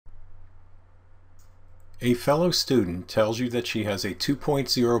A fellow student tells you that she has a 2.0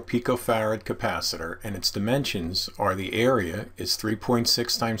 picofarad capacitor and its dimensions are the area is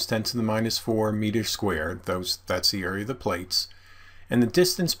 3.6 times 10 to the minus 4 meters squared, that's the area of the plates, and the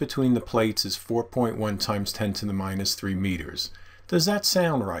distance between the plates is 4.1 times 10 to the minus 3 meters. Does that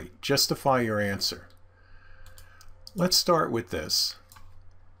sound right? Justify your answer. Let's start with this.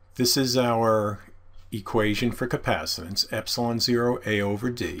 This is our equation for capacitance, epsilon 0 A over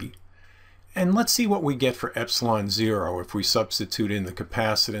D. And let's see what we get for epsilon 0 if we substitute in the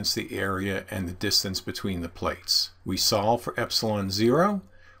capacitance, the area, and the distance between the plates. We solve for epsilon 0,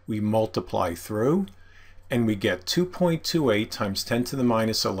 we multiply through, and we get 2.28 times 10 to the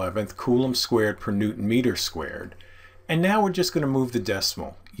minus 11th coulomb squared per Newton meter squared. And now we're just going to move the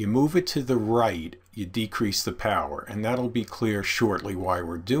decimal. You move it to the right, you decrease the power, and that'll be clear shortly why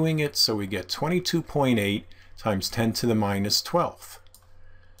we're doing it. So we get 22.8 times 10 to the minus 12th.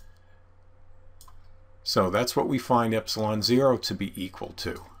 So that's what we find epsilon 0 to be equal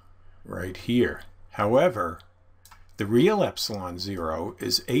to, right here. However, the real epsilon 0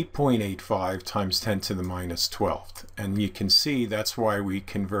 is 8.85 times 10 to the minus 12th. And you can see that's why we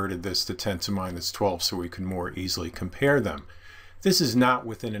converted this to 10 to minus 12 so we can more easily compare them. This is not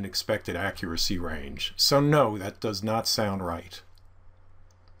within an expected accuracy range. So no, that does not sound right.